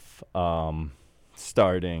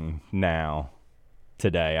starting now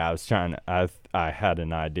today. I had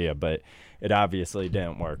an idea, but it obviously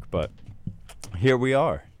didn't work. But here we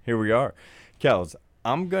are. Here we are. Kels,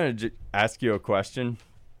 I'm going to ask you a question.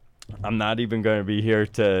 I'm not even going to be here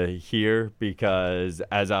to hear because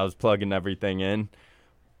as I was plugging everything in,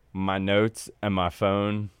 my notes and my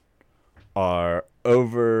phone are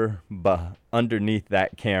underneath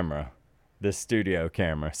that camera, the studio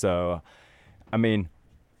camera. So, I mean,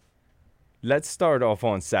 let's start off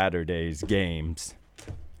on Saturday's games.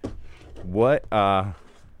 What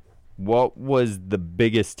was the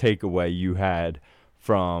biggest takeaway you had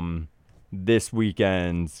from this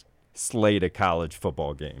weekend's slate of college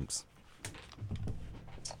football games?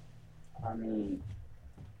 I mean,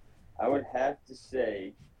 I would have to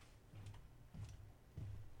say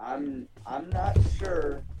I'm not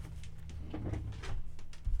sure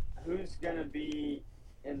who's gonna be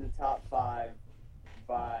in the top five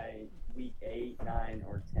by week 8, 9,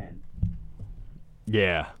 or 10.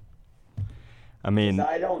 Yeah. I Because mean,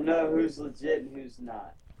 I don't know who's legit and who's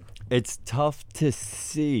not. it's tough to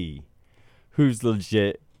see who's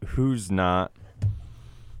legit, who's not.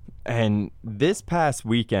 And this past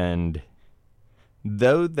weekend,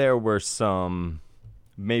 though there were some,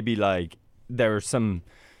 maybe like there were some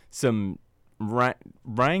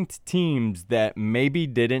ranked teams that maybe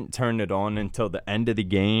didn't turn it on until the end of the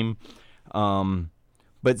game.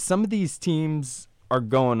 But some of these teams are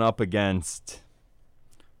going up against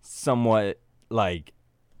somewhat like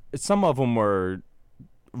some of them were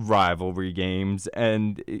rivalry games,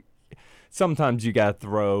 and sometimes you got to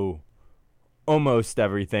throw almost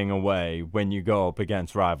everything away when you go up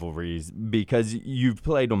against rivalries because you've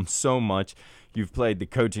played them so much. You've played the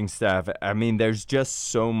coaching staff. I mean, there's just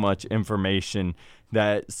so much information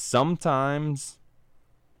that sometimes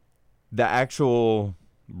the actual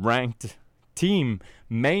ranked team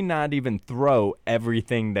may not even throw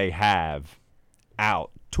everything they have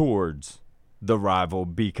out towards the rival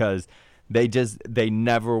because they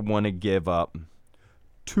never want to give up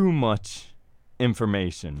too much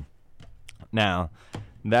information. Now,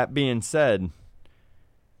 that being said,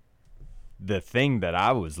 the thing that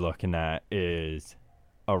I was looking at is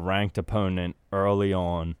a ranked opponent early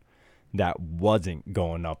on that wasn't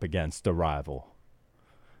going up against a rival.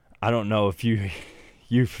 I don't know if you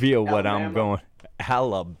feel what I'm Alabama. going.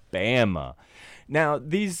 Alabama. Now,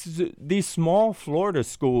 these small Florida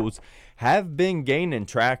schools have been gaining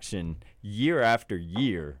traction year after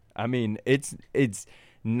year. I mean, it's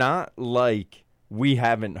not like we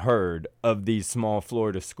haven't heard of these small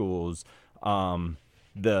Florida schools,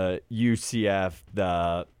 the UCF,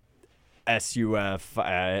 the SUF.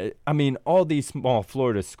 I mean, all these small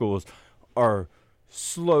Florida schools are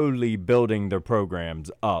slowly building their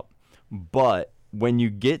programs up. But when you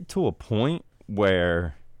get to a point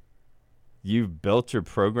where you've built your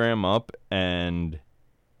program up and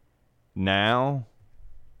now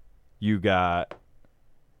you got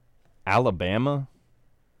Alabama,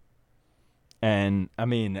 and I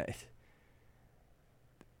mean,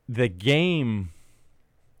 the game,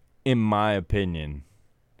 in my opinion,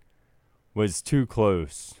 was too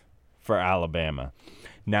close for Alabama.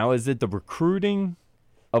 Now, is it the recruiting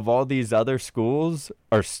of all these other schools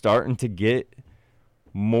are starting to get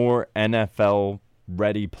more NFL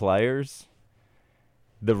ready players?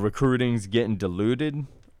 The recruiting's getting diluted,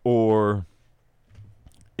 or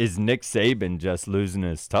is Nick Saban just losing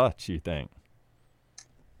his touch, you think?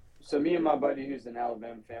 So me and my buddy, who's an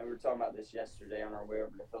Alabama fan, we were talking about this yesterday on our way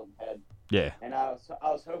over to Hilton Head, Yeah. and I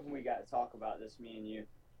was hoping we got to talk about this, me and you.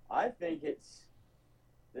 I think it's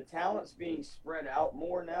the talent's being spread out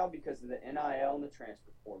more now because of the NIL and the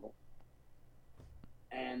transfer portal,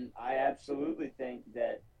 and I absolutely think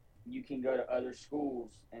that you can go to other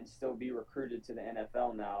schools and still be recruited to the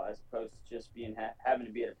NFL now, as opposed to just being having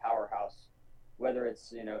to be at a powerhouse, whether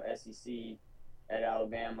it's SEC at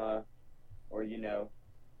Alabama or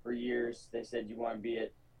for years they said you want to be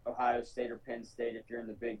at Ohio State or Penn State if you're in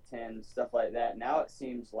the Big Ten, stuff like that. Now it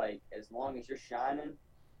seems like as long as you're shining,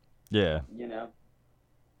 Yeah. you know,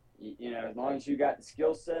 as long as you got the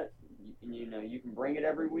skill set, you can bring it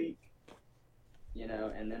every week,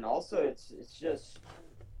 and then also it's just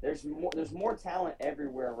there's more talent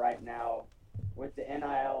everywhere right now with the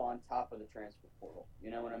NIL on top of the transfer portal. You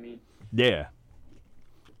know what I mean? Yeah.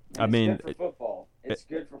 And I it's mean, good for football. It's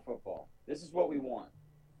good for football. This is what we want.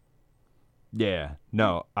 yeah. You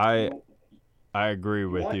No, I you I agree you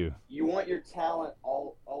with want you. you want your talent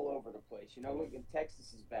all over the place. Look,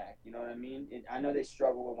 Texas is back. You know what I mean? I know they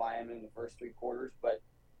struggled with Wyoming in the first 3 quarters, but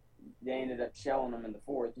they ended up shelling them in the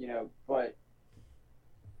fourth. But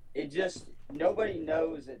it just nobody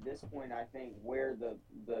knows at this point. I think where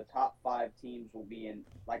the top 5 teams will be in.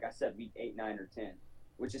 Like I said, week 8, 9, or 10,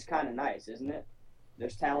 which is kind of nice, isn't it?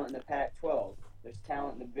 There's talent in the Pac-12. There's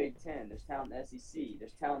talent in the Big Ten. There's talent in the SEC.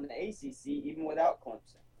 There's talent in the ACC, even without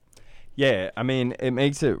Clemson. Yeah, I mean, it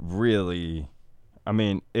makes it really, I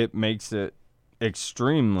mean, it makes it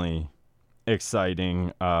extremely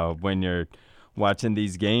exciting when you're watching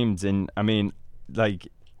these games. And I mean, like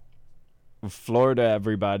Florida,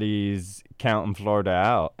 everybody's counting Florida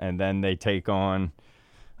out, and then they take on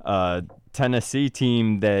a Tennessee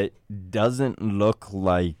team that doesn't look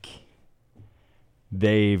like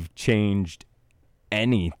they've changed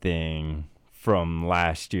anything from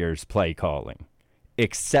last year's play calling,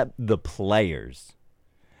 except the players.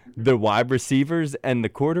 The wide receivers and the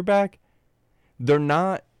quarterback, they're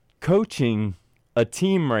not coaching a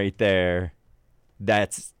team right there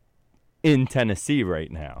that's in Tennessee right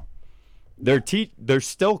now. They're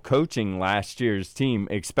still coaching last year's team,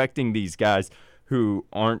 expecting these guys who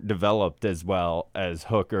aren't developed as well as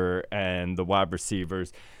Hooker and the wide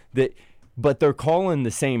receivers but they're calling the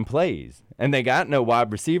same plays, and they got no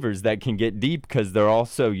wide receivers that can get deep because they're all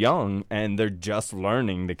so young and they're just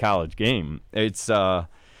learning the college game. It's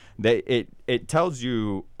it tells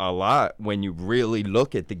you a lot when you really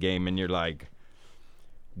look at the game and you're like,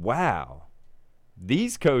 wow,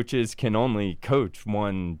 these coaches can only coach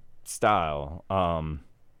one style.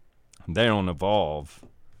 They don't evolve,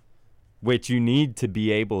 which you need to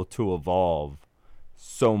be able to evolve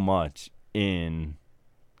so much in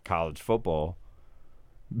college football,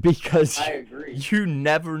 because I agree. you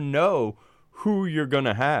never know who you're going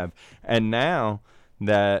to have. And now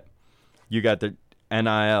that you got the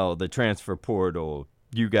NIL, the transfer portal,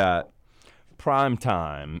 you got prime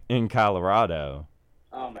time in Colorado.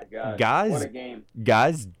 Oh my God. Guys, what a game.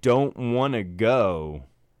 Guys don't want to go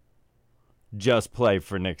just play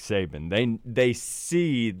for Nick Saban. They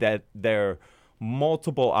see that there are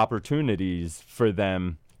multiple opportunities for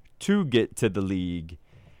them to get to the league.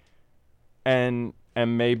 And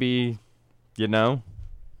maybe,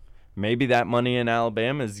 maybe that money in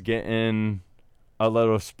Alabama is getting a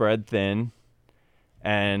little spread thin.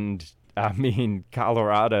 And, I mean,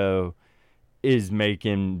 Colorado is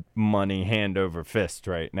making money hand over fist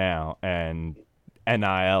right now. And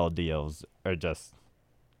NIL deals are just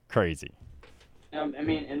crazy. I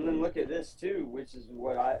mean, and then look at this, too, which is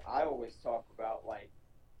what I always talk about. Like,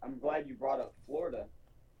 I'm glad you brought up Florida.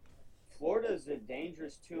 Florida is a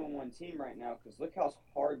dangerous 2-1 team right now because look how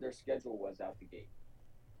hard their schedule was out the gate.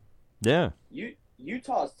 Yeah.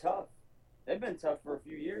 Utah's tough. They've been tough for a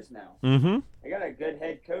few years now. Mm-hmm. They got a good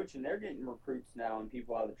head coach, and they're getting recruits now and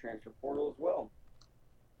people out of the transfer portal as well.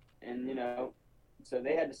 And, so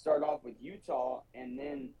they had to start off with Utah, and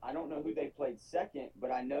then I don't know who they played second,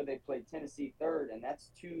 but I know they played Tennessee third, and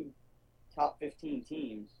that's 2 top 15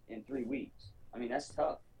 teams in 3 weeks. I mean, that's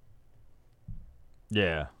tough.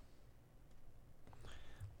 Yeah.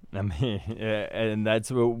 I mean, and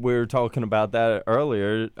that's what we were talking about that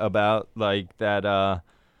earlier about like that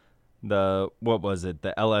what was it,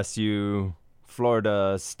 the LSU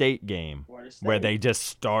Florida State game where they just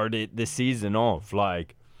started the season off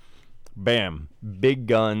like bam, big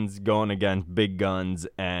guns going against big guns,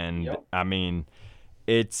 and yep. I mean,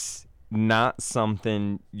 it's not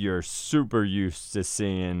something you're super used to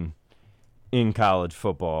seeing in college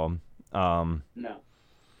football. No.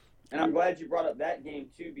 And I'm glad you brought up that game,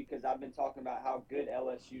 too, because I've been talking about how good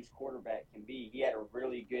LSU's quarterback can be. He had a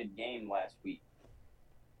really good game last week.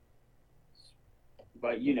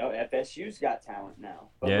 But, FSU's got talent now.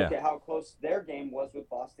 But look at how close their game was with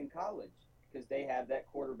Boston College because they have that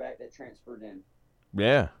quarterback that transferred in.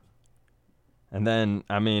 Yeah. And then,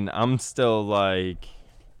 I mean, I'm still like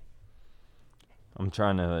I'm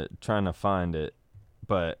trying to find it,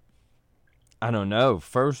 but I don't know.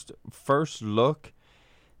 First look,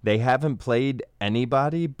 they haven't played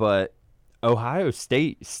anybody, but Ohio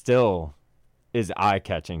State still is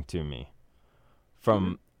eye-catching to me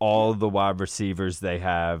from all the wide receivers they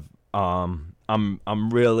have. I'm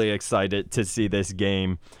really excited to see this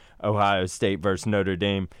game, Ohio State versus Notre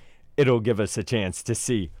Dame. It'll give us a chance to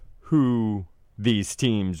see who these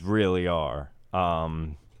teams really are.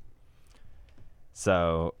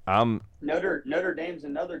 So Notre Dame's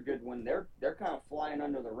another good one. They're kind of flying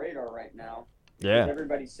under the radar right now. Yeah.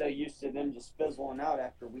 Everybody's so used to them just fizzling out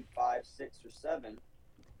after week 5, 6, or 7.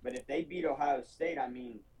 But if they beat Ohio State, I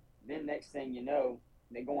mean, then next thing you know,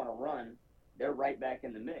 they go on a run. They're right back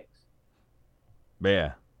in the mix.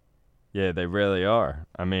 Yeah. Yeah, they really are.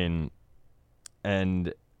 I mean,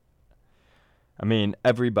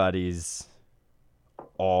 everybody's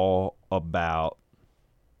all about.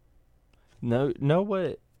 Know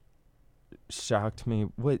what shocked me.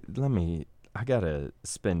 Wait, I gotta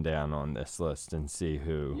spin down on this list and see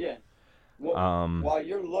who. Yeah. Well, while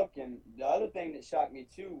you're looking, the other thing that shocked me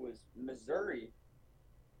too was Missouri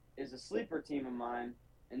is a sleeper team of mine,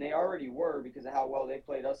 and they already were because of how well they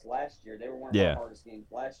played us last year. They were one of our hardest games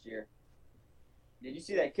last year. Did you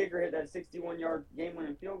see that kicker hit that 61-yard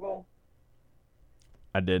game-winning field goal?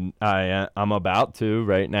 I didn't. I'm about to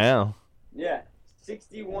right now. Yeah,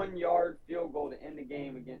 61-yard field goal to end the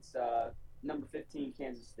game against number 15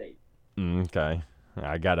 Kansas State. Okay,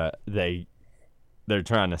 They're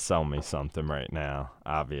trying to sell me something right now.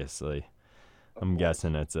 Obviously, I'm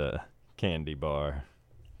guessing it's a candy bar.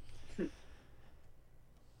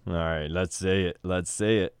 All right, let's see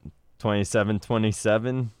it.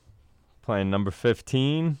 27-27, playing number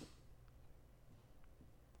 15.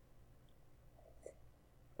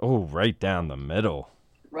 Oh, right down the middle.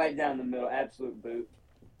 Right down the middle, absolute boot.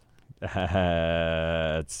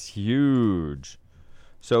 That's huge.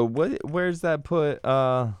 So where's that put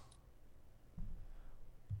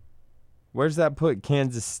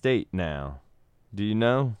Kansas State now? Do you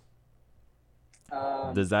know?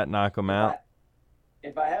 Does that knock them out?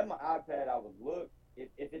 If I had my iPad, I would look. If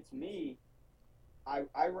it's me,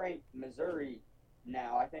 I rank Missouri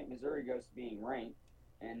now. I think Missouri goes to being ranked,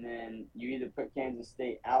 and then you either put Kansas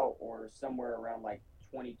State out or somewhere around like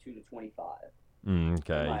 22 to 25.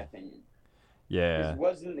 Okay. In my opinion. Yeah.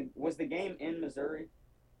 Was the game in Missouri?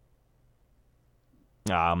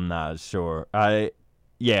 I'm not sure. I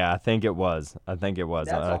think it was. I think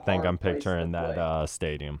I'm picturing that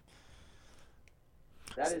stadium.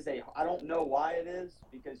 That is I don't know why it is,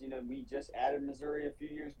 because, we just added Missouri a few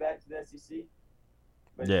years back to the SEC.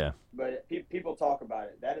 But, yeah. But people talk about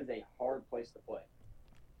it. That is a hard place to play.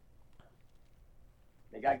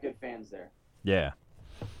 They got good fans there. Yeah.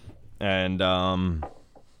 And,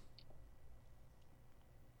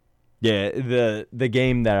 yeah, the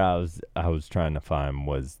game that I was trying to find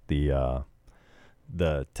was the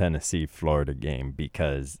Tennessee-Florida game,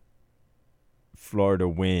 because Florida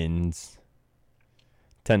wins,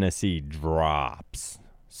 Tennessee drops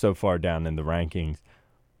so far down in the rankings.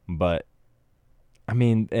 But, I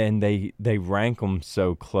mean, and they rank them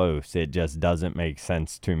so close, it just doesn't make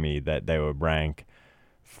sense to me that they would rank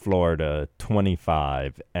Florida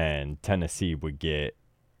 25 and Tennessee would get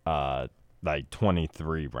like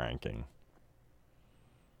 23 ranking.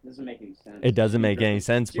 Doesn't make any sense. It doesn't make any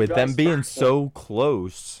sense with them being so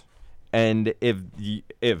close. And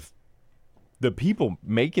if the people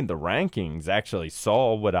making the rankings actually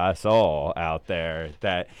saw what I saw out there,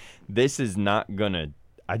 that this is not gonna,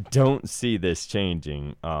 I don't see this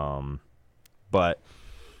changing. But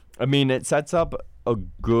I mean, it sets up a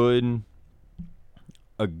good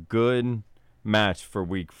match for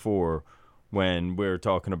week 4 when we're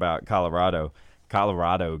talking about Colorado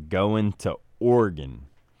going to Oregon.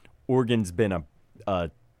 Oregon's been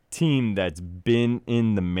a team that's been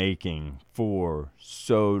in the making for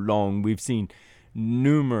so long. We've seen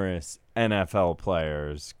numerous NFL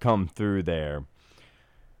players come through there.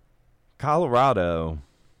 Colorado,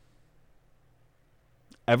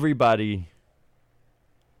 everybody,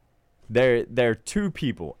 there are two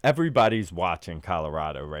people. Everybody's watching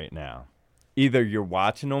Colorado right now. Either you're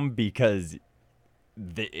watching them because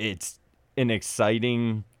it's an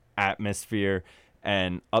exciting atmosphere,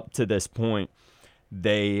 and up to this point,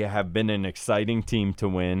 they have been an exciting team to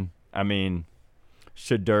win. I mean,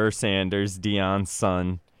 Shedeur Sanders, Deion's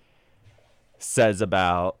son, says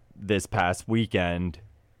about this past weekend,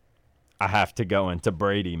 I have to go into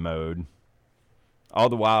Brady mode. All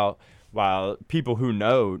the while people who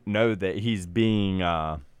know that he's being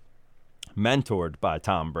mentored by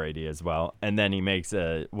Tom Brady as well. And then he makes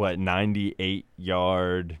a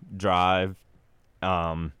 98-yard drive.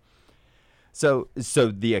 So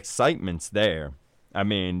the excitement's there. I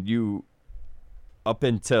mean, you up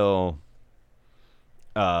until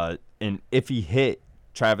and if he hit,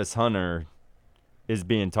 Travis Hunter is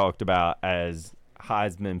being talked about as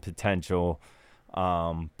Heisman potential,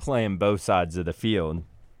 playing both sides of the field.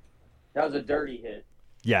 That was a dirty hit.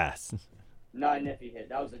 Yes. Not a nifty hit.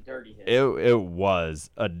 That was a dirty hit. It was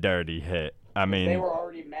a dirty hit. I mean, they were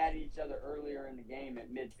already mad at each other earlier in the game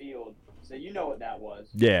at midfield, so you know what that was.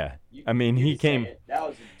 Yeah. I mean, he came. That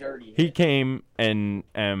was a dirty hit. He came and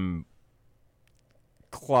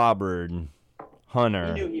clobbered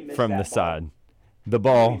Hunter from the side. The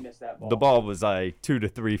ball was like 2 to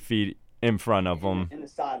 3 feet in front of him. In the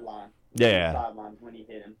sideline. Yeah. In the sideline when he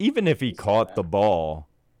hit him. Even if he caught the ball,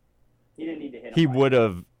 he didn't need to hit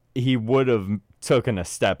him. He would have taken a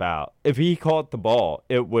step out. If he caught the ball,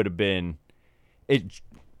 it would have been it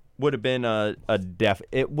would have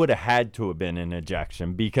had to have been an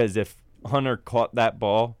ejection, because if Hunter caught that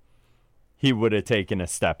ball, he would have taken a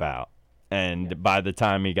step out. And by the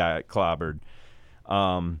time he got clobbered.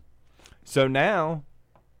 So now,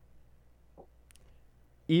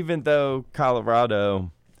 even though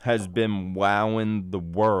Colorado has been wowing the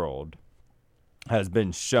world, has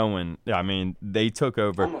been showing, I mean, they took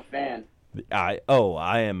over. I'm a fan. I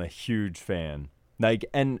am a huge fan. Like,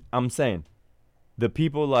 and I'm saying, the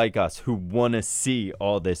people like us who want to see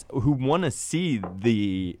all this, who want to see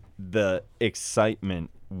the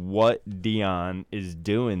excitement, what Deion is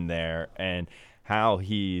doing there, and how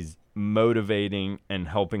he's motivating and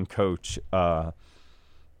helping coach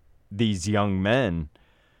these young men.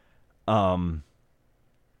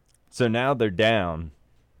 So now they're down.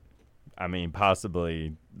 I mean,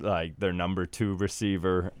 possibly like their number 2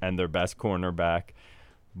 receiver and their best cornerback.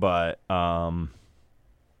 But, and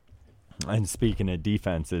speaking of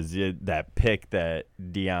defenses, that pick that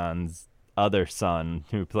Deion's other son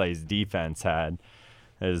who plays defense had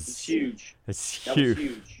is huge. It's That huge. was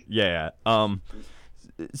huge. Yeah.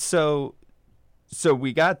 So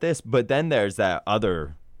we got this, but then there's that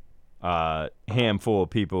other handful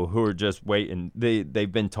of people who are just waiting.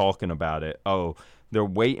 They've been talking about it. Oh, they're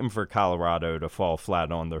waiting for Colorado to fall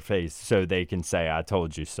flat on their face so they can say, I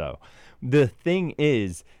told you so. The thing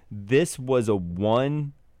is, this was a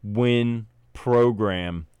 1-win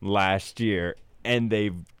program last year, and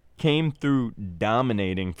they came through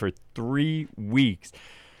dominating for 3 weeks.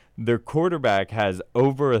 Their quarterback has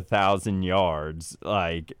over 1,000 yards.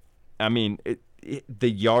 Like, I mean, the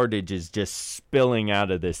yardage is just spilling out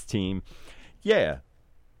of this team. Yeah,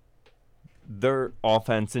 their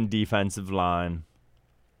offense and defensive line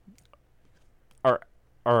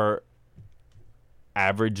are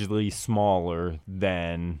averagely smaller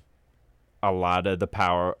than a lot of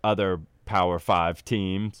the other Power 5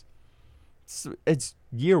 teams. It's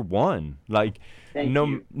year one. Like,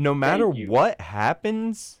 no matter what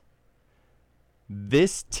happens,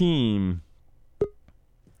 this team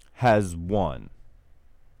has won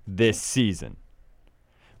this season.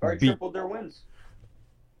 Or tripled their wins.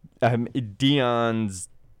 Deion's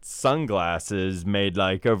sunglasses made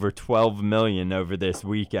like over $12 million over this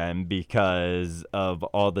weekend because of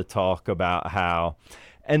all the talk about how.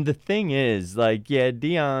 And the thing is, like, yeah,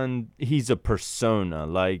 Deion, he's a persona,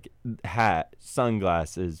 like hat,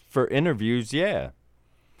 sunglasses for interviews, yeah.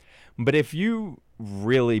 But if you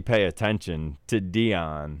really pay attention to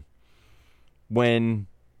Deion, when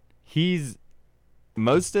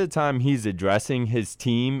most of the time he's addressing his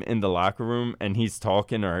team in the locker room and he's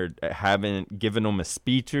talking or giving them a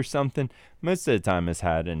speech or something, most of the time his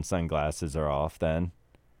hat and sunglasses are off then.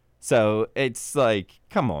 So it's like,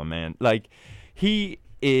 come on, man. Like, he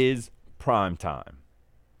is prime time.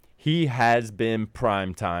 He has been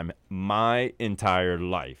prime time my entire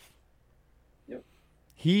life. Yep.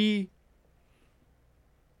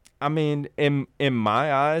 I mean, in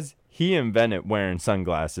my eyes, he invented wearing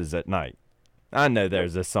sunglasses at night. I know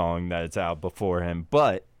there's a song that's out before him,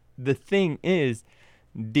 but the thing is,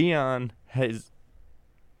 Deion has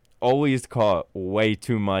always caught way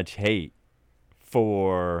too much hate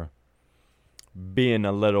for being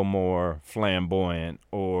a little more flamboyant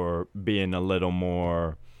or being a little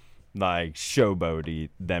more like showboaty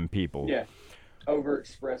than people. Yeah,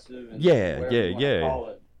 overexpressive. And yeah. Call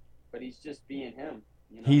it. But he's just being him.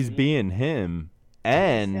 You know he's being him,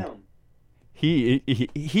 and him.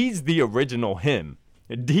 He's the original him.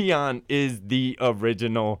 Deion is the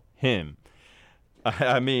original him.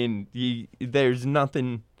 I mean, there's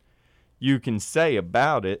nothing you can say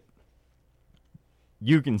about it.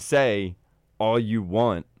 You can say all you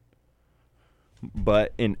want,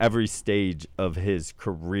 but in every stage of his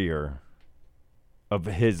career, of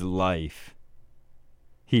his life,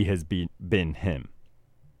 he has been him.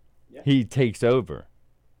 Yeah. He takes over.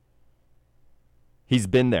 He's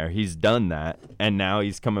been there. He's done that. And now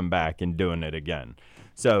he's coming back and doing it again.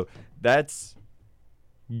 So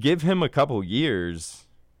give him a couple years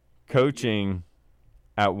coaching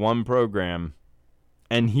at one program,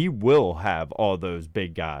 and he will have all those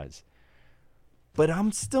big guys. But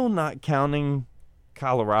I'm still not counting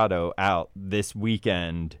Colorado out this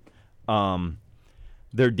weekend.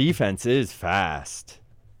 Their defense is fast.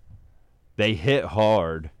 They hit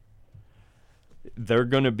hard. They're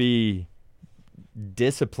going to be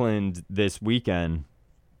disciplined this weekend.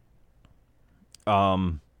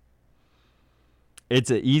 It's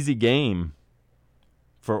an easy game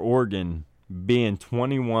for Oregon, being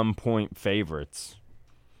 21-point favorites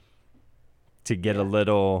to get a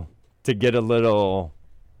little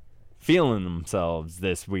feeling themselves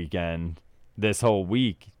this weekend, this whole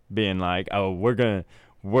week, being like, oh, we're gonna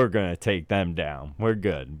take them down. We're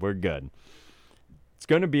good. It's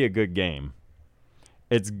going to be a good game.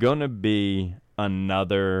 It's going to be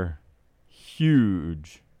another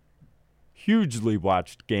hugely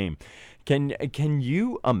watched game. Can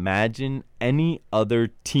you imagine any other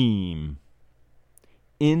team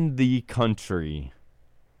in the country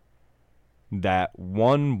that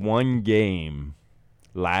won one game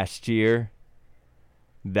last year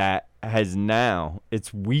that has now,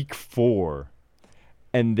 it's week 4,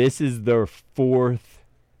 and this is their 4th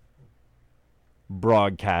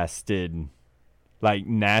broadcasted, like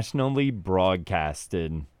nationally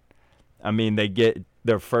broadcasted. I mean, they get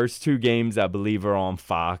their first 2 games, I believe, are on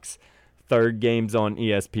Fox. Third game's on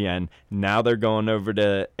ESPN. Now they're going over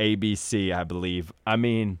to ABC, I believe. I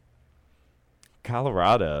mean,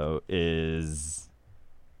 Colorado is...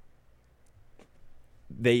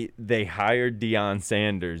 They hired Deion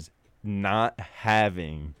Sanders not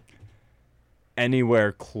having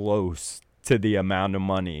anywhere close to the amount of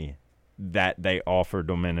money that they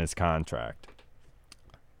offered him in his contract.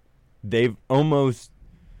 I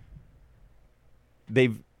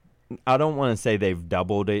don't want to say they've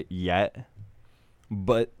doubled it yet,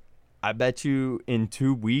 but I bet you in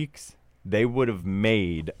 2 weeks they would have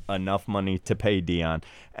made enough money to pay Deion.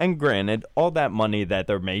 And granted, all that money that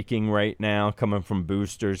they're making right now, coming from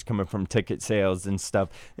boosters, coming from ticket sales and stuff,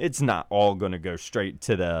 it's not all going to go straight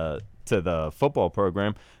to the football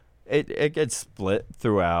program. It gets split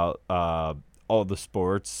throughout all the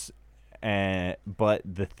sports, but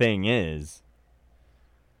the thing is,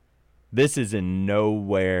 this is it's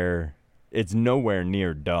nowhere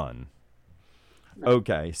near done.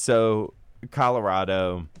 Okay, so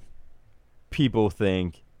Colorado, people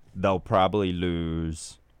think they'll probably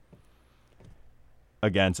lose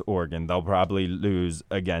against Oregon. They'll probably lose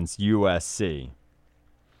against USC.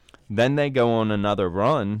 Then they go on another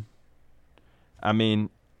run. I mean,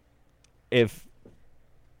 if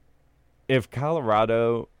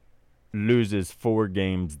Colorado loses 4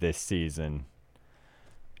 games this season,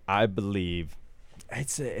 I believe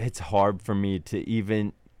it's hard for me to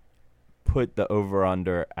even put the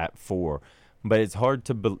over-under at 4. But it's hard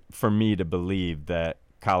for me to believe that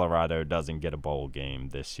Colorado doesn't get a bowl game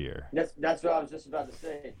this year. That's what I was just about to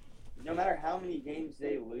say. No matter how many games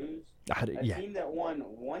they lose, team that won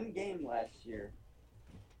 1 game last year,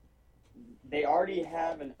 they already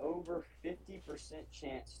have an over 50%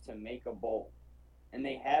 chance to make a bowl. And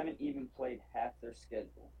they haven't even played half their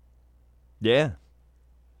schedule. Yeah.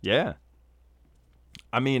 Yeah.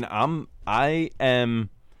 I mean, I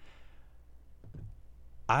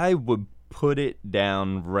would put it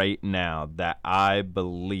down right now that I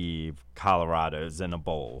believe Colorado's in a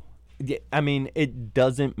bowl. I mean, it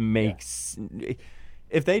doesn't make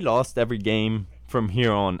if they lost every game from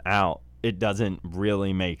here on out, it doesn't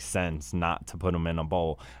really make sense not to put them in a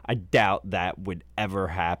bowl. I doubt that would ever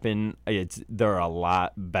happen. They're a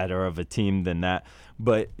lot better of a team than that.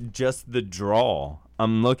 But just the draw,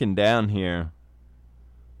 I'm looking down here.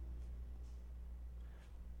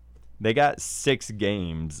 They got 6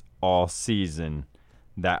 games all season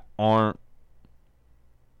that are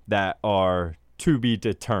to be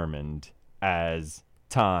determined as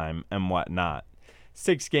time and whatnot.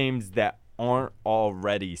 6 games that aren't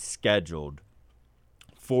already scheduled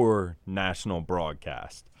for national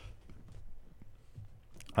broadcast.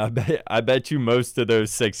 I bet you most of those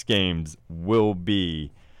 6 games will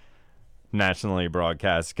be nationally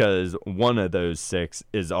broadcast because one of those 6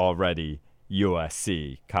 is already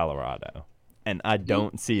USC, Colorado. And I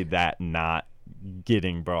don't see that not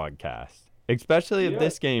getting broadcast, especially if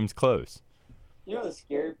this game's close. You know what the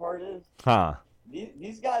scary part is? Huh?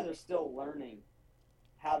 These guys are still learning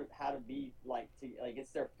how to be like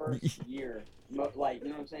it's their first year. Like, you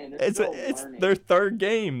know what I'm saying? They're still learning. It's their 3rd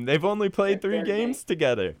game. They've only played 3 games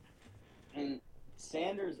together. And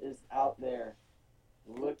Sanders is out there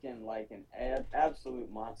looking like an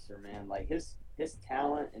absolute monster, man. Like his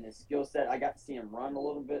talent and his skill set. I got to see him run a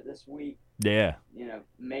little bit this week. Yeah. You know,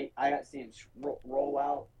 I got to see him roll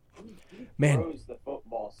out. He throws the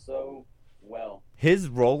football so well. His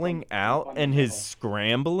rolling out and his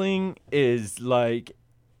scrambling is like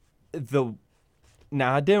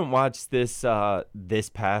Now, I didn't watch this this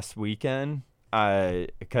past weekend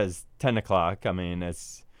because 10 o'clock, I mean,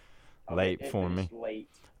 it's late for me. Late.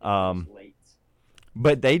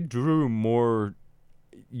 But they drew more,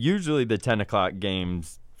 usually the 10 o'clock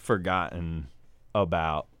games forgotten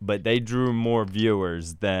about, but they drew more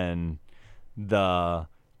viewers than the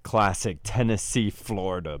classic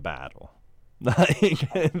Tennessee-Florida battle. Like,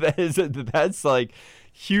 that's like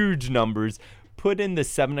huge numbers. Put in the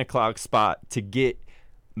 7 o'clock spot to get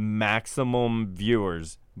maximum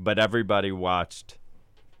viewers, but everybody watched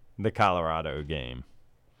the Colorado game.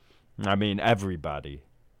 I mean, everybody.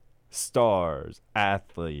 Stars,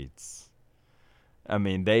 athletes. I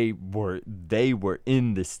mean, they were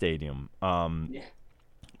in the stadium. Yeah.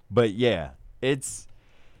 But yeah, it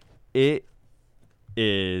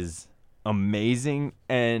is amazing.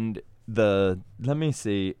 And let me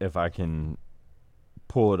see if I can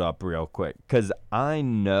pull it up real quick, because I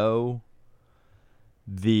know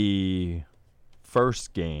the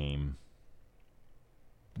first game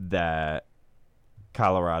that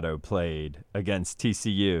Colorado played against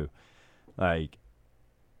TCU, like,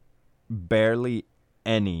 barely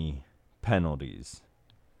any penalties.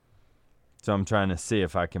 So I'm trying to see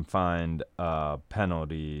if I can find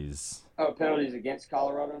penalties. Oh, penalties against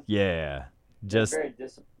Colorado? Yeah. Just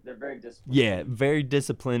they're very disciplined. Yeah, very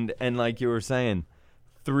disciplined. And like you were saying,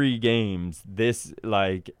 3 games. This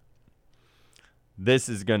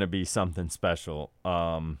is going to be something special.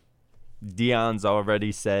 Deion's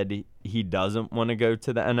already said he doesn't want to go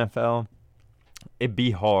to the NFL. It'd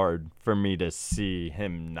be hard for me to see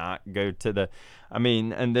him not go to the, I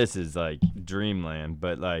mean, and this is like dreamland,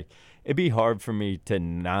 but like, it'd be hard for me to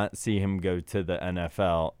not see him go to the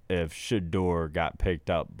NFL if Shedeur got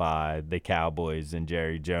picked up by the Cowboys and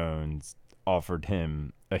Jerry Jones offered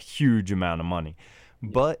him a huge amount of money.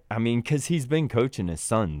 But, I mean, because he's been coaching his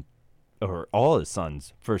son, or all his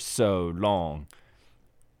sons, for so long.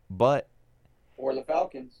 But. Or the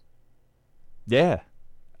Falcons. Yeah.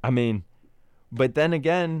 I mean, but then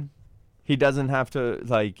again, he doesn't have to,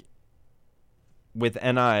 like, with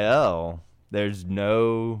NIL, there's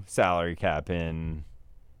no salary cap in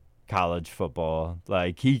college football.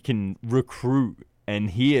 Like, he can recruit, and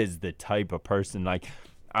he is the type of person. Like,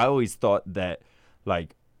 I always thought that,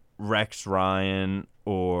 like, Rex Ryan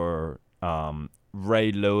or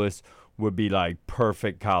Ray Lewis would be, like,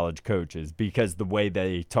 perfect college coaches because the way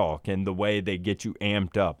they talk and the way they get you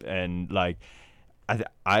amped up. And, like,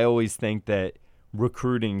 I always think that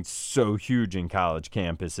recruiting's so huge in college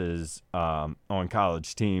campuses, on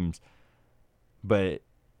college teams. But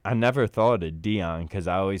I never thought of Deion because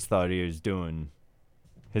I always thought he was doing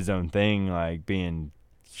his own thing, like being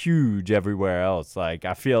huge everywhere else. Like,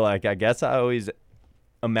 I feel like, I guess I always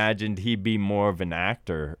imagined he'd be more of an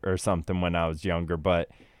actor or something when I was younger. But,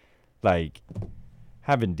 like,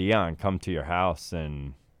 having Deion come to your house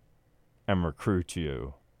and recruit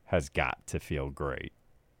you has got to feel great.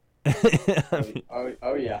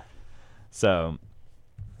 Oh, yeah. So,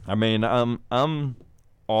 I mean, I'm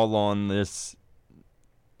all on this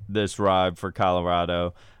ride for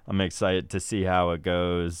Colorado. I'm excited to see how it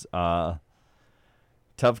goes.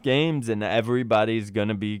 Tough games, and everybody's going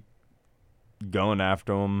to be going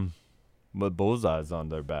after them with bullseyes on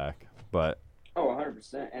their back. But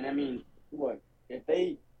 100%. And, I mean, look, if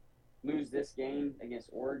they lose this game against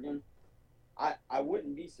Oregon, I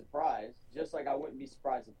wouldn't be surprised, just like I wouldn't be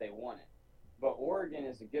surprised if they won it. But Oregon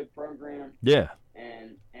is a good program. Yeah.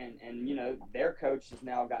 And you know, their coach has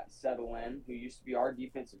now gotten settled in, who used to be our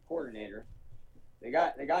defensive coordinator. The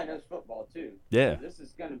guy knows football too. Yeah. So this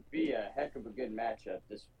is going to be a heck of a good matchup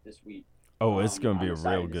this week. Oh, it's going to be I'm a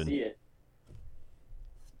real excited to good. see it.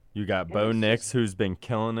 You got Bo Nix, who's been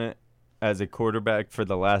killing it as a quarterback for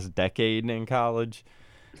the last decade in college.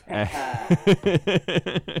 I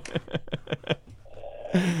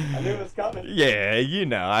knew it was coming. Yeah, you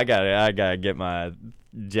know, I gotta get my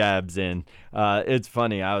jabs in. It's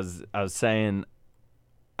funny. I was saying,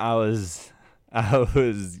 I was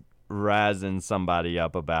razzing somebody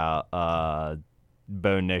up about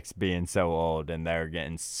Bo Nix being so old, and they're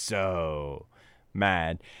getting so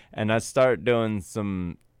mad. And I start doing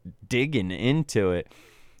some digging into it,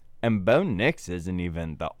 and Bo Nix isn't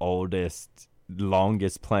even the oldest,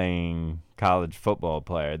 longest playing college football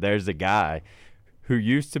player. There's a guy who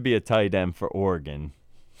used to be a tight end for Oregon,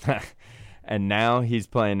 and now he's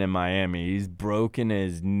playing in Miami. He's broken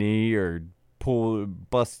his knee or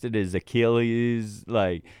busted his Achilles.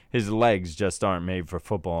 Like, his legs just aren't made for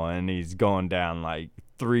football, and he's going down like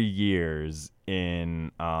 3 years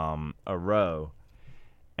in a row.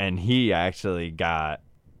 And he actually got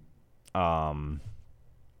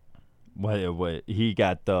what he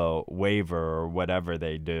got the waiver or whatever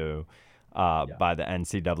they do by the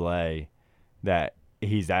NCAA, that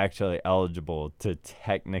he's actually eligible to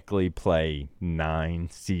technically play 9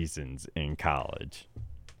 seasons in college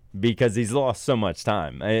because he's lost so much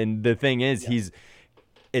time. And the thing is,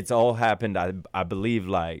 it's all happened, I believe,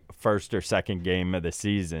 like first or second game of the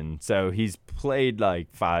season. So he's played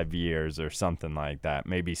like 5 years or something like that,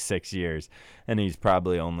 maybe 6 years, and he's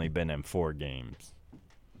probably only been in 4 games.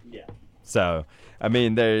 Yeah. So, I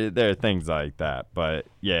mean, there are things like that, but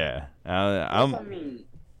yeah, I mean,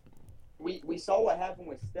 we saw what happened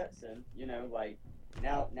with Stetson. You know, like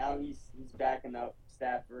now he's backing up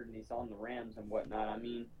Stafford and he's on the Rams and whatnot. I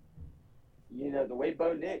mean, the way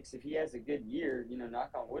Bo Nix, if he has a good year,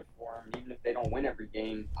 knock on wood for him, even if they don't win every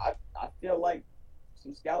game, I feel like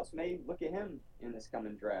some scouts may look at him in this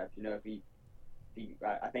coming draft. I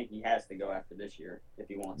think he has to go after this year if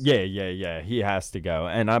he wants to. Yeah. He has to go,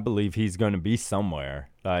 and I believe he's going to be somewhere.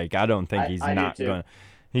 Like, I don't think he's not going.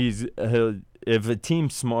 If a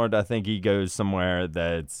team's smart, I think he goes somewhere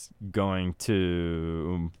that's going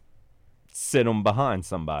to sit him behind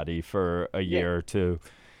somebody for a year or two.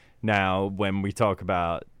 Now, when we talk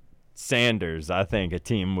about Sanders, I think a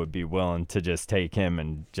team would be willing to just take him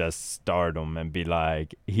and just start him and be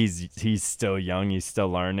like, he's still young, he's still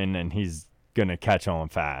learning, and he's going to catch on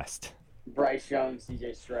fast. Bryce Young,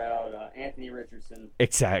 C.J. Stroud, Anthony Richardson.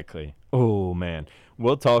 Exactly. Oh, man.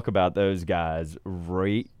 We'll talk about those guys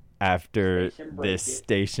right after this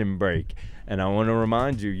station break. And I want to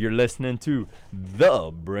remind you, you're listening to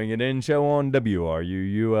The Bring It In Show on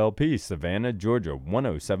WRUULP, Savannah, Georgia,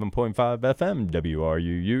 107.5 FM,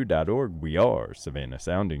 WRUU.org. We are Savannah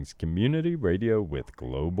Soundings Community Radio with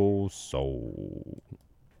Global Soul.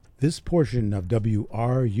 This portion of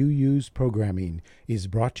WRUU's programming is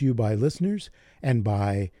brought to you by listeners and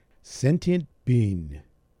by Sentient Bean.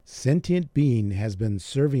 Sentient Bean has been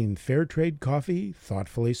serving fair trade coffee,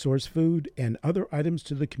 thoughtfully sourced food, and other items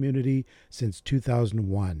to the community since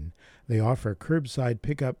 2001. They offer curbside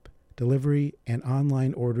pickup, delivery, and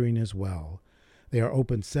online ordering as well. They are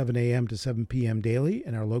open 7 a.m. to 7 p.m. daily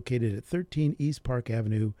and are located at 13 East Park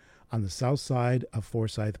Avenue on the south side of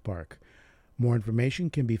Forsyth Park. More information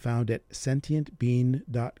can be found at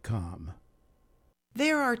sentientbean.com.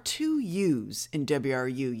 There are 2 U's in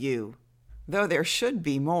WRUU, though there should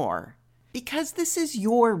be more, because this is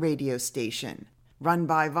your radio station, run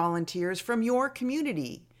by volunteers from your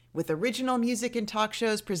community, with original music and talk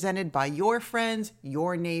shows presented by your friends,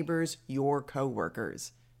 your neighbors, your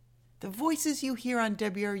co-workers. The voices you hear on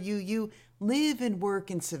WRUU live and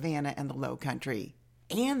work in Savannah and the Lowcountry,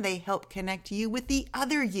 and they help connect you with the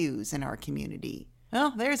other U's in our community.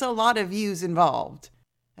 Well, there's a lot of U's involved.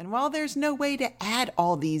 And while there's no way to add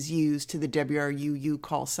all these U's to the WRUU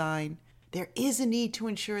call sign, there is a need to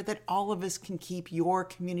ensure that all of us can keep your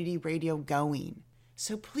community radio going.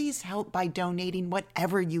 So please help by donating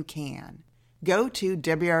whatever you can. Go to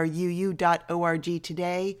WRUU.org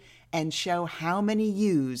today and show how many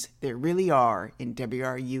U's there really are in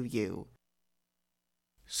WRUU.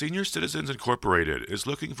 Senior Citizens Incorporated is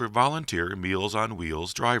looking for volunteer Meals on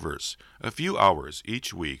Wheels drivers. A few hours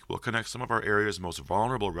each week will connect some of our area's most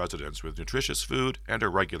vulnerable residents with nutritious food and a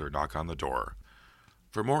regular knock on the door.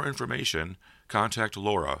 For more information, contact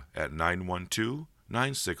Laura at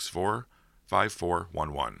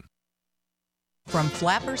 912-964-5411. From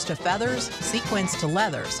flappers to feathers, sequins to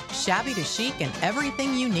leathers, shabby to chic, and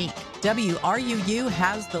everything unique, WRUU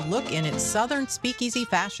has the look in its Southern Speakeasy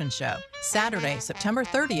Fashion Show, Saturday, September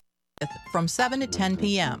 30th from 7 to 10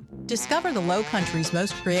 p.m. Discover the Lowcountry's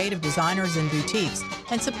most creative designers and boutiques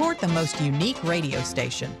and support the most unique radio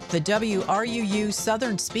station. The WRUU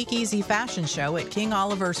Southern Speakeasy Fashion Show at King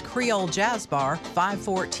Oliver's Creole Jazz Bar,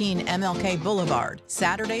 514 MLK Boulevard,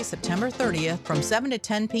 Saturday, September 30th from 7 to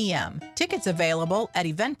 10 p.m. Tickets available at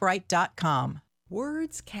eventbrite.com.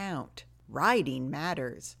 Words count. Writing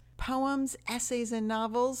matters. Poems, essays, and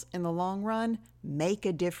novels, in the long run, make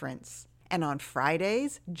a difference. And on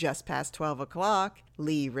Fridays, just past 12 o'clock,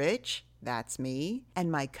 Lee Rich, that's me, and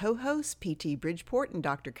my co-hosts P.T. Bridgeport and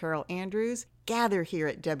Dr. Carol Andrews gather here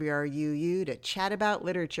at WRUU to chat about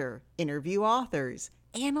literature, interview authors,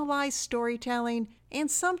 analyze storytelling, and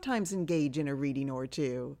sometimes engage in a reading or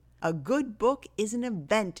two. A good book is an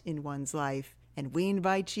event in one's life, and we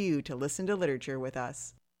invite you to listen to literature with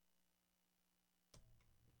us.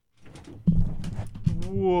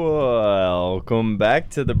 Welcome back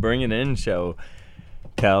to the Bring It In Show.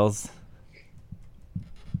 Kels,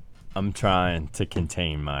 I'm trying to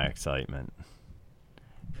contain my excitement.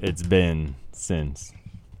 It's been since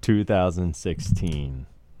 2016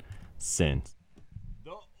 since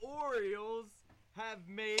the Orioles have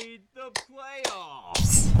made the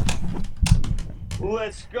playoffs.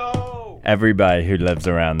 Let's go! Everybody who lives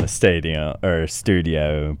around the stadium or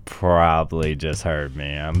studio probably just heard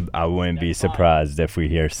me. I wouldn't be surprised if we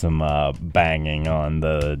hear some banging on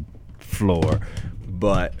the floor.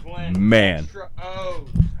 But man,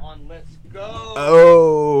 on Let's Go.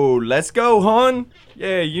 Oh, let's go, hon.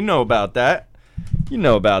 Yeah, you know about that.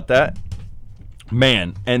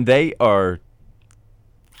 Man, and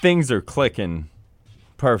things are clicking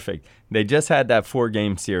perfect. They just had that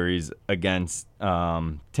 4-game series against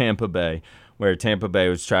Tampa Bay, where Tampa Bay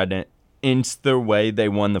was trying inched their way. They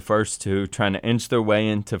won the first two, trying to inch their way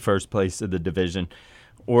into first place of the division.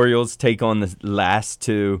 Orioles take on the last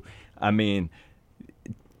two. I mean,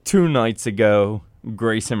 2 nights ago,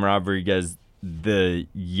 Grayson Rodriguez, the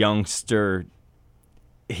youngster,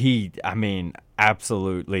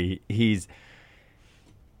 absolutely. He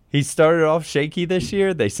started off shaky this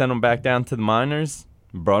year. They sent him back down to the minors,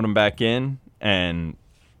 brought him back in, and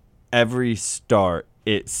every start,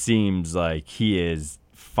 it seems like he is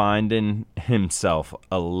finding himself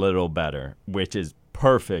a little better, which is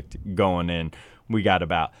perfect going in. We got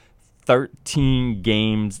about 13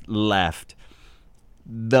 games left.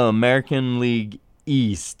 The American League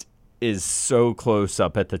East is so close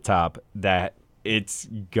up at the top that it's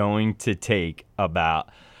going to take about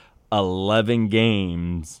 11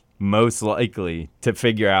 games, most likely, to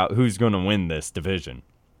figure out who's going to win this division.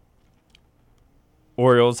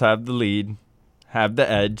 Orioles have the lead, have the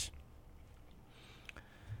edge.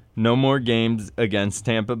 No more games against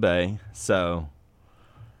Tampa Bay, so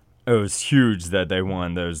it was huge that they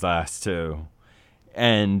won those last two.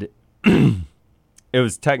 And it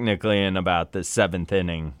was technically in about the 7th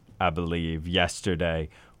inning, I believe, yesterday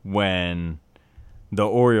when the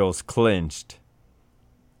Orioles clinched.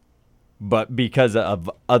 But because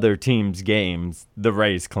of other teams' games, the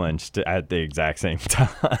Rays clinched at the exact same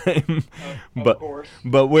time. Of course.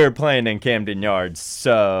 But we're playing in Camden Yards,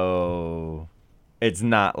 so it's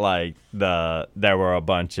not like there were a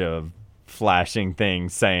bunch of flashing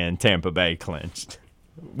things saying Tampa Bay clinched.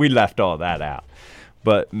 We left all that out.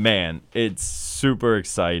 But, man, it's super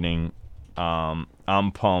exciting.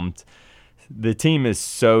 I'm pumped. The team is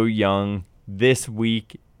so young. This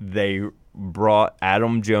week, they brought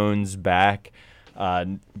Adam Jones back,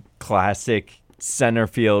 classic center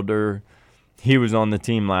fielder. He was on the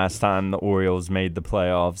team last time the Orioles made the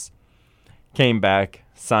playoffs. Came back,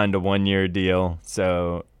 signed a 1-year deal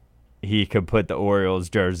so he could put the Orioles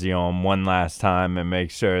jersey on one last time and make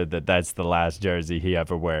sure that that's the last jersey he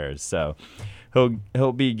ever wears. So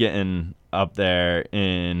he'll be getting up there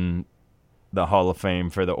in the Hall of Fame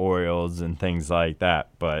for the Orioles and things like that.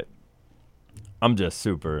 But I'm just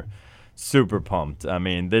super pumped. I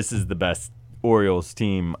mean, this is the best Orioles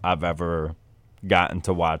team I've ever gotten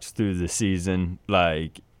to watch through the season.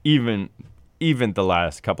 Like, even the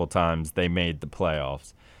last couple times they made the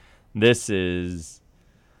playoffs. This is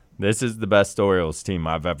the best Orioles team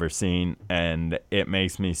I've ever seen, and it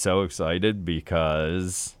makes me so excited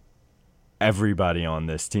because everybody on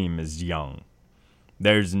this team is young.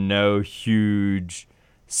 There's no huge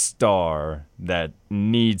star that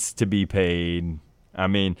needs to be paid. I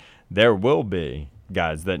mean, there will be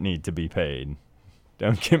guys that need to be paid.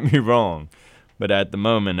 Don't get me wrong. But at the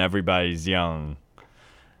moment, everybody's young.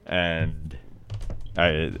 And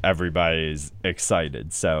everybody's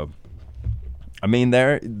excited. So, I mean,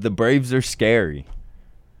 the Braves are scary.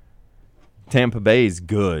 Tampa Bay's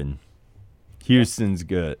good. Houston's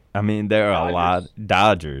good. I mean, there are a lot.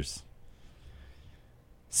 Dodgers.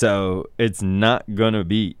 So, it's not going to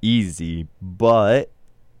be easy, but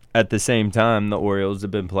at the same time, the Orioles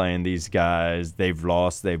have been playing these guys. They've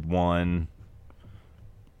lost, they've won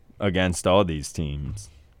against all these teams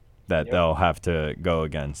that they'll have to go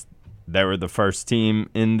against. They were the first team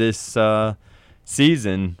in this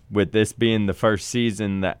season, with this being the first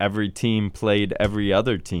season that every team played every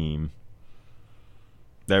other team.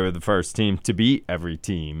 They were the first team to beat every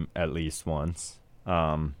team at least once.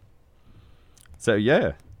 So,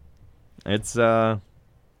 yeah, it's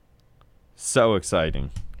so exciting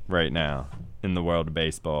right now in the world of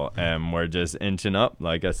baseball, and we're just inching up.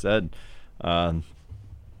 Like I said,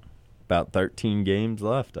 about 13 games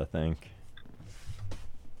left, I think.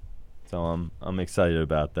 So I'm excited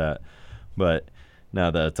about that. But now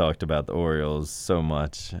that I talked about the Orioles so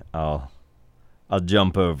much, I'll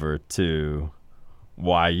jump over to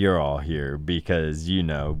why you're all here, because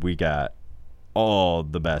we got all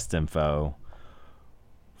the best info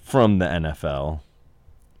from the NFL.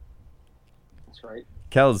 That's right.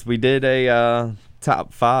 Kels, we did a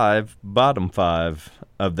top 5, bottom 5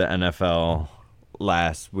 of the NFL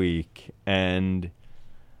last week, and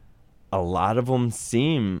a lot of them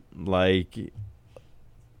seem like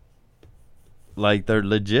they're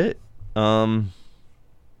legit. I'm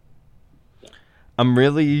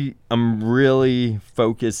really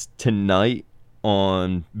focused tonight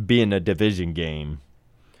on being a division game.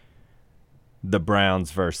 The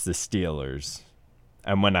Browns versus the Steelers.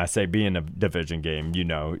 And when I say being a division game,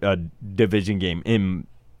 a division game in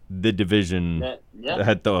the division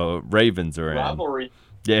that the Ravens are in. Rivalry.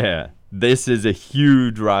 Yeah, this is a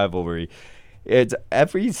huge rivalry. It's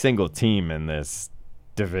every single team in this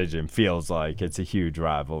division feels like it's a huge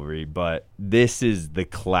rivalry, but this is the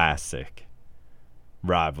classic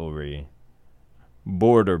rivalry.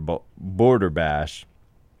 Border bash.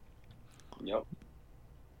 Yep.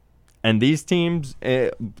 And these teams,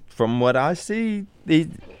 from what I see,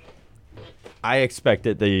 I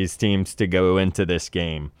expected these teams to go into this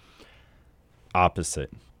game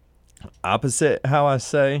opposite. Opposite how I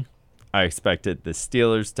say, I expected the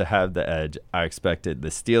Steelers to have the edge. I expected the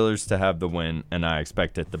Steelers to have the win, and I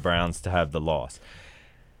expected the Browns to have the loss.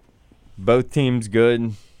 Both teams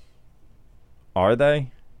good. Are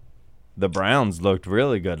they? The Browns looked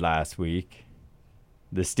really good last week.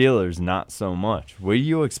 The Steelers, not so much. What are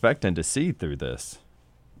you expecting to see through this?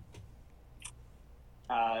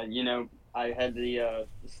 I had the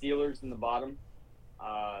Steelers in the bottom.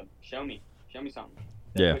 Show me something.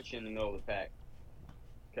 Yeah. Put you in the middle of the pack.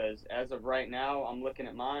 Because as of right now, I'm looking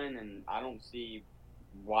at mine, and I don't see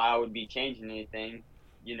why I would be changing anything.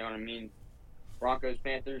 You know what I mean? Broncos,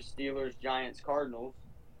 Panthers, Steelers, Giants, Cardinals.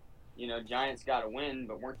 Giants got to win,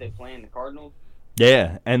 but weren't they playing the Cardinals?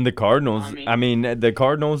 Yeah, and the Cardinals, the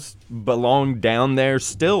Cardinals belong down there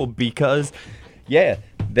still because, yeah,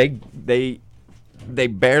 they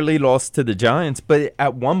barely lost to the Giants, but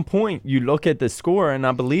at one point you look at the score, and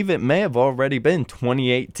I believe it may have already been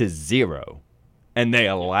 28-0, and they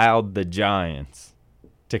allowed the Giants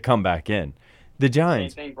to come back in. The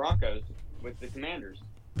Giants. Same thing Broncos with the Commanders.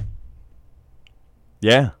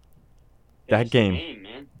 Yeah. That game.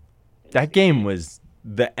 Man. That game was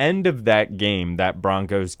the end of that game, that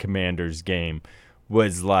Broncos-Commanders game,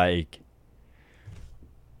 was like,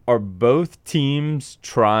 are both teams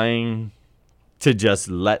trying to just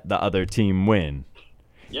let the other team win?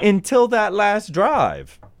 Yep. Until that last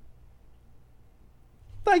drive.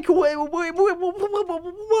 Like, where'd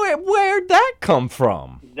that come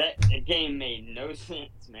from? That game made no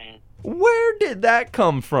sense, man. Where did that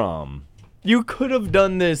come from? You could have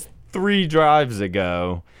done this 3 drives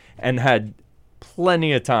ago and had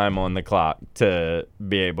plenty of time on the clock to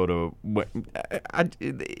be able to win.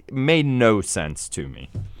 It made no sense to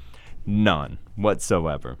me. None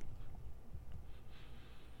whatsoever.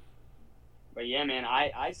 But yeah, man,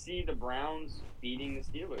 I see the Browns beating the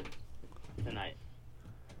Steelers tonight.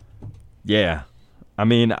 Yeah.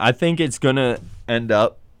 I think it's going to end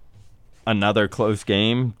up another close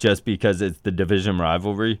game just because it's the division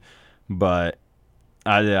rivalry. But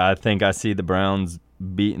I think I see the Browns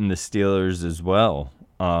beating the Steelers as well.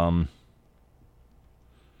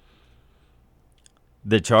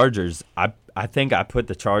 The Chargers, I think I put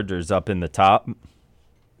the Chargers up in the top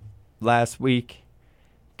last week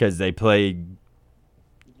because they played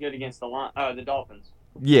good against the Dolphins.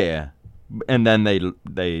 Yeah, and then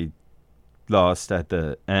they lost at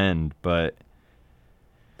the end. But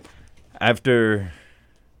after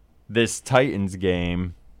this Titans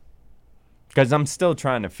game, because I'm still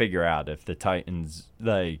trying to figure out if the Titans,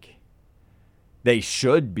 they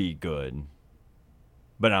should be good,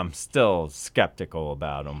 but I'm still skeptical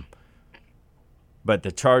about them. But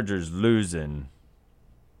the Chargers losing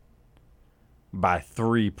by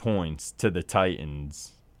 3 points to the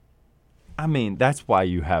Titans, that's why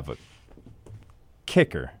you have a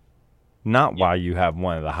kicker, not why you have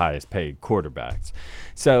one of the highest paid quarterbacks.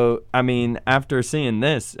 So, after seeing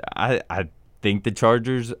this, I think the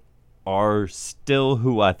Chargers are still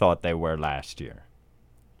who I thought they were last year.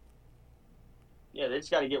 Yeah, they just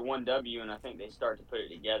got to get one W, and I think they start to put it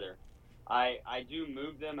together. I do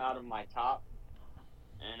move them out of my top,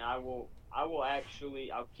 and I'll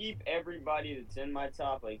keep everybody that's in my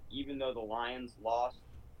top. Even though the Lions lost,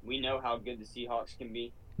 we know how good the Seahawks can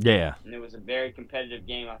be. Yeah. And it was a very competitive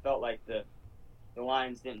game. I felt like the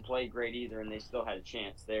Lions didn't play great either, and they still had a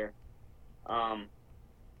chance there.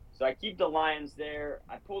 So I keep the Lions there.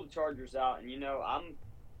 I pull the Chargers out, and I'm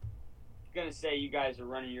gonna say you guys are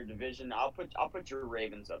running your division. I'll put your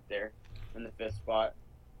Ravens up there in the 5th spot.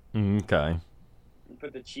 Okay. And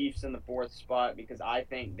put the Chiefs in the 4th spot because I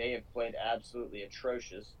think they have played absolutely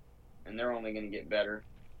atrocious, and they're only gonna get better.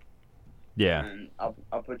 Yeah. And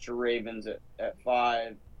I'll put your Ravens at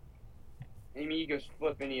 5. You go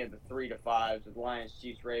flip any of the 3 to 5s with Lions,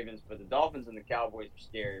 Chiefs, Ravens, but the Dolphins and the Cowboys are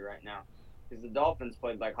scary right now. Because the Dolphins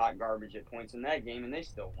played like hot garbage at points in that game, and they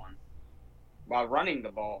still won while running the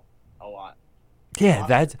ball a lot. Yeah,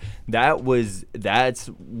 that's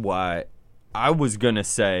why I was gonna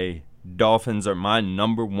say Dolphins are my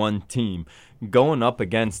number 1 team going up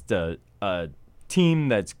against a team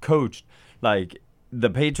that's coached. The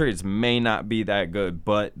Patriots may not be that good,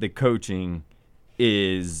 but the coaching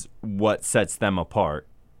is what sets them apart.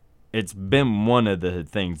 It's been one of the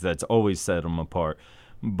things that's always set them apart.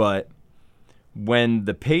 But when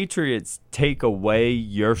the Patriots take away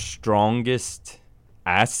your strongest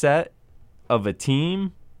asset of a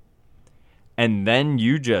team, and then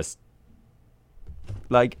you just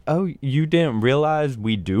like, oh, you didn't realize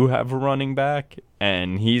we do have a running back,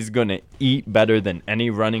 and he's going to eat better than any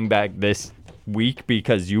running back this week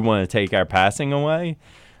because you want to take our passing away?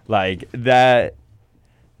 Like, that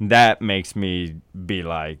makes me be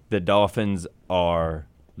like, the Dolphins are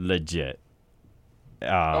legit.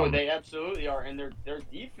 They absolutely are, and their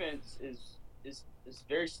defense is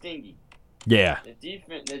very stingy. Yeah.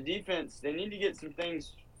 The defense, they need to get some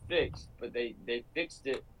things fixed, but they fixed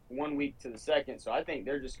it 1 week to the second, so I think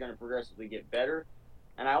they're just going to progressively get better.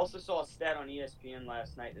 And I also saw a stat on ESPN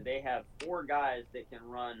last night that they have 4 guys that can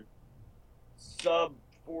run sub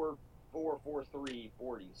 4.3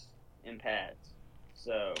 40s in pads.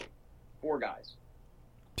 So 4 guys.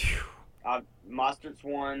 Mostert's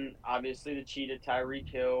one, obviously the cheetah, Tyreek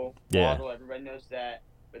Hill, Waddle, everybody knows that.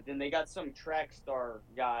 But then they got some track star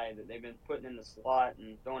guy that they've been putting in the slot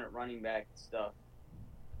and throwing at running back and stuff.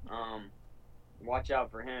 Watch out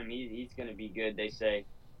for him. He's going to be good, they say.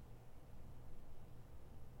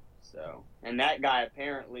 So, and that guy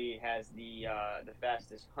apparently has the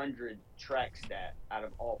fastest 100 track stat out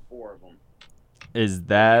of all 4 of them. Is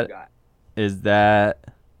that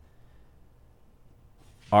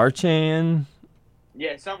Archan?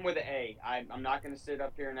 Yeah, something with an A. I'm not going to sit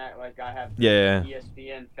up here and act like I have the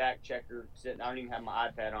ESPN fact checker sitting. I don't even have my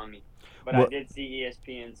iPad on me. But I did see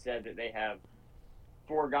ESPN said that they have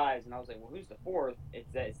 4 guys, and I was like, well, who's the 4th?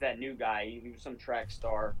 It's that new guy. He was some track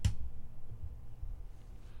star.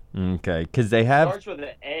 Okay, because they have... Starts with an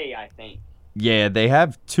A, I think. Yeah, they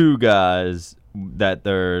have 2 guys that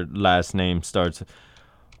their last name starts...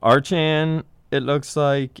 Archan, it looks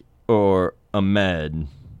like, or Ahmed.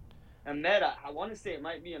 Ahmed, I want to say it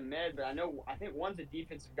might be Ahmed, but I think one's a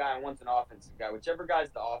defensive guy and one's an offensive guy. Whichever guy's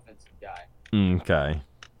the offensive guy. Okay.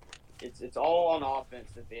 It's all on offense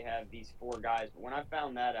that they have these 4 guys. But when I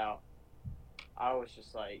found that out, I was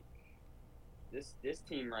just like, this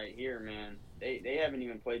team right here, man, they haven't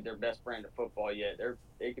even played their best brand of football yet.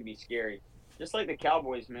 They could be scary. Just like the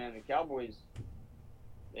Cowboys, man. The Cowboys,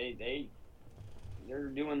 they're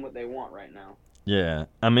doing what they want right now. Yeah.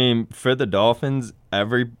 I mean, for the Dolphins,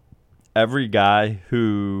 every guy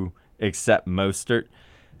who, except Mostert,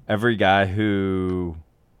 every guy who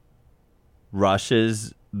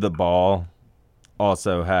rushes the ball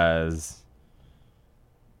also has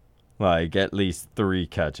like at least 3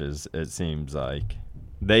 catches, it seems like.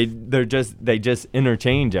 They just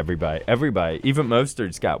interchange everybody. Even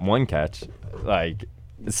Mostert's got 1 catch. Like,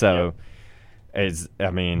 so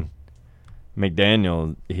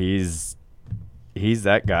McDaniel, he's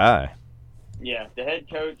that guy. Yeah, the head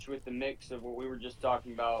coach with the mix of what we were just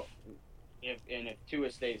talking about, if Tua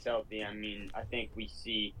stays healthy, I mean, I think we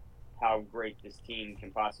see how great this team can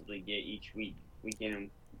possibly get each week in and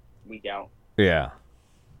week out. Yeah.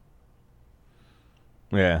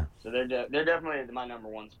 Yeah. So they're definitely at my number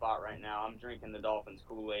 1 spot right now. I'm drinking the Dolphins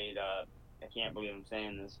Kool-Aid. I can't believe I'm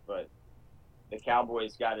saying this, but the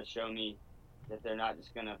Cowboys got to show me that they're not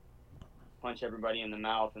just going to punch everybody in the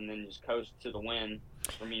mouth and then just coast to the win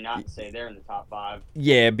for me not to say they're in the top 5.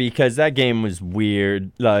 Yeah, because that game was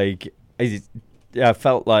weird. Like, I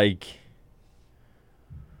felt like,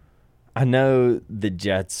 I know the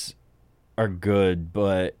Jets are good,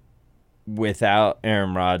 but without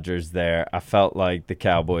Aaron Rodgers there, I felt like the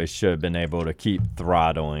Cowboys should have been able to keep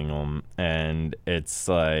throttling them. And it's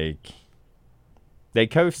like they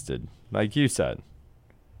coasted, like you said.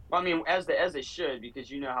 Well, I mean, as they should,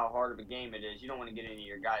 because you know how hard of a game it is. You don't want to get any of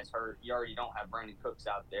your guys hurt. You already don't have Brandon Cooks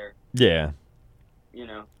out there. Yeah. You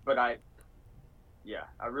know, but I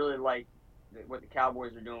really like what the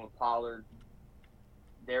Cowboys are doing with Pollard,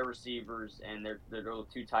 their receivers, and their little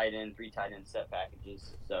 2 tight end, 3 tight end set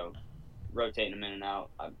packages. So rotating them in and out.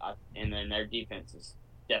 And then their defense is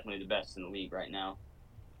definitely the best in the league right now.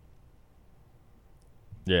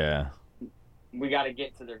 Yeah. We got to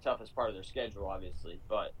get to their toughest part of their schedule, obviously,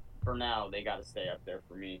 but for now they got to stay up there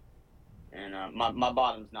for me. And my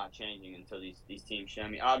bottom's not changing until these teams show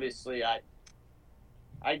me. Obviously, I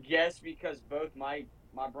guess because both my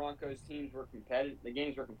Broncos teams were competitive, the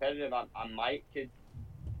games were competitive. I could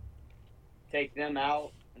take them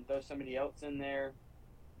out and throw somebody else in there,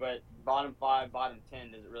 but bottom 5, bottom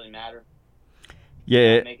 10, does it really matter?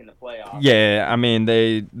 Yeah, not making the playoffs. Yeah, I mean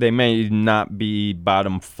they may not be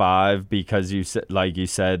bottom 5 because you said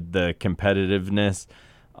the competitiveness.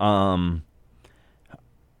 I'm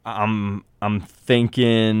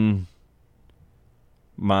thinking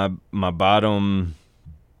my bottom.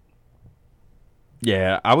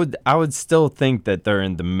 Yeah, I would still think that they're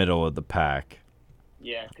in the middle of the pack.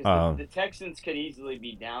 Yeah, because the Texans could easily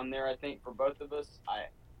be down there, I think, for both of us.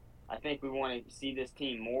 I think we want to see this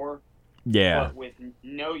team more. Yeah. But with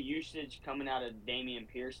no usage coming out of Dameon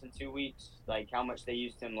Pierce in 2 weeks, like how much they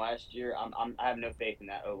used him last year, I have no faith in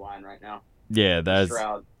that O-line right now. Yeah, that's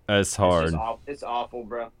Stroud. hard. It's just it's awful,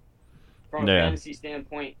 bro. From a fantasy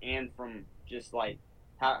standpoint and from just like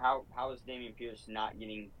how is Dameon Pierce not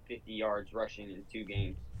getting 50 yards rushing in 2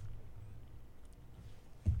 games?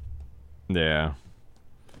 Yeah.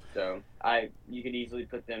 So you could easily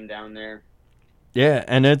put them down there. Yeah,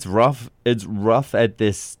 and it's rough. It's rough at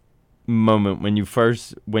this moment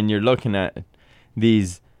when you're looking at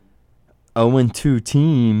these 0-2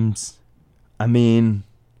 teams. I mean,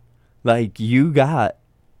 like, you got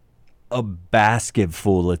a basket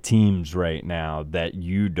full of teams right now that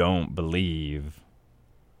you don't believe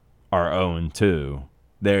are 0-2.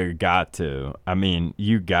 They're got to. I mean,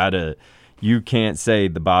 you can't say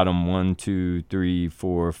the bottom 1, 2, 3,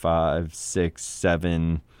 4, 5, 6,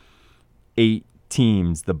 7, 8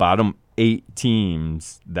 teams, the bottom 8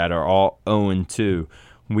 teams that are all 0-2.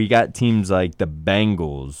 We got teams like the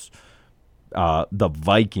Bengals, the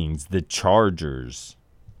Vikings, the Chargers,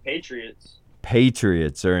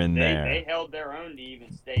 Patriots are in there. They held their own to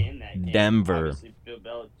even stay in that game. Denver. Obviously, Bill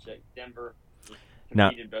Belichick. Denver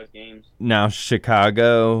competed both games. Now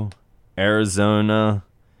Chicago, Arizona,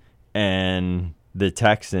 and the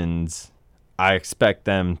Texans, I expect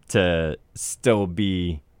them to still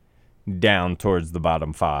be down towards the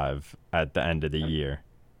bottom 5 at the end of the year.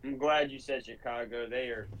 I'm glad you said Chicago. They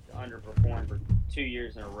are underperformed for 2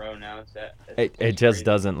 years in a row now. It just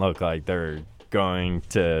doesn't look like they're going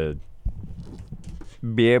to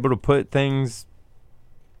be able to put things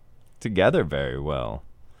together very well.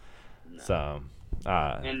 No. So,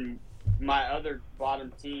 and my other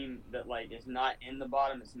bottom team that is not in the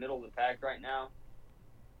bottom, it's middle of the pack right now.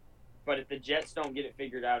 But if the Jets don't get it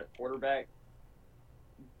figured out at quarterback,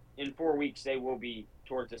 in 4 weeks they will be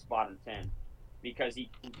towards this bottom 10 because he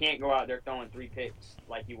can't go out there throwing 3 picks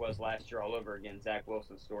like he was last year all over again. Zach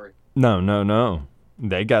Wilson's story. No.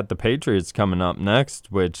 They got the Patriots coming up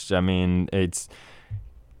next, which, I mean, it's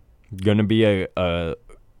going to be a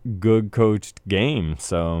good coached game.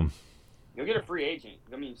 So you'll get a free agent.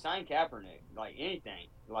 I mean, sign Kaepernick, anything.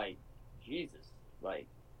 Jesus. But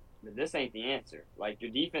this ain't the answer. Your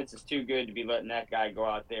defense is too good to be letting that guy go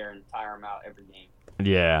out there and tire him out every game.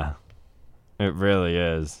 Yeah, it really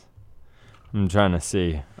is. I'm trying to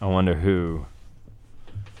see. I wonder who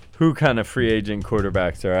kind of free agent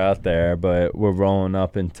quarterbacks are out there, but we're rolling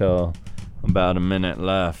up until about a minute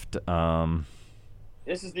left.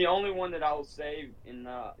 This is the only one that I will save, and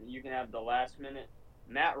you can have the last minute.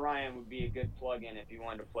 Matt Ryan would be a good plug-in if you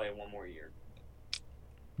wanted to play 1 more year.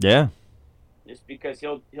 Yeah. Just because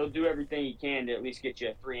he'll do everything he can to at least get you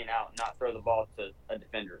a 3 and out and not throw the ball to a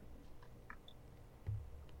defender.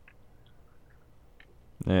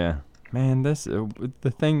 Yeah. Man,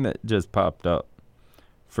 the thing that just popped up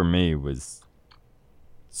for me was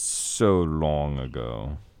so long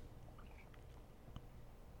ago.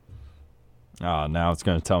 Now it's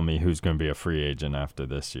going to tell me who's going to be a free agent after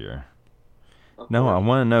this year. No, I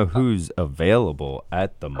want to know who's available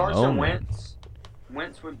at the Carson moment.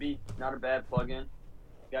 Wentz would be not a bad plug-in.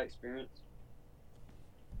 Got experience.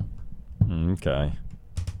 Okay.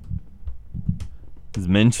 Is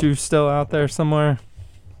Minshew still out there somewhere?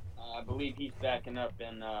 I believe he's backing up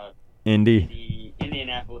in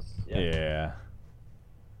Indianapolis. Yeah.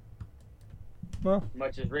 Well,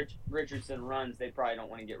 much as Richardson runs, they probably don't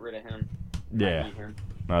want to get rid of him. Yeah.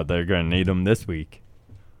 They're going to need him this week.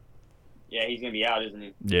 Yeah, he's going to be out, isn't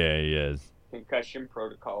he? Yeah, he is. Concussion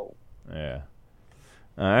protocol. Yeah.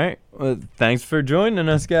 All right. Well, thanks for joining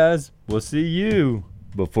us, guys. We'll see you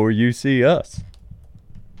before you see us.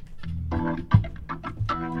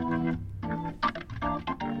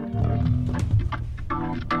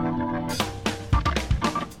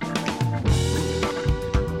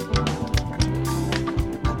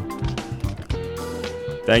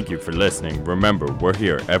 Thank you for listening. Remember, we're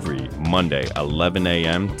here every Monday, 11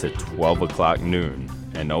 a.m. to 12 o'clock noon.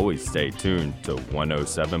 And always stay tuned to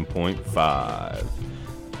 107.5.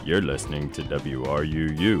 You're listening to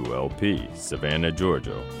WRUU-LP, Savannah,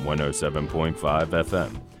 Georgia, 107.5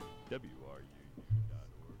 FM.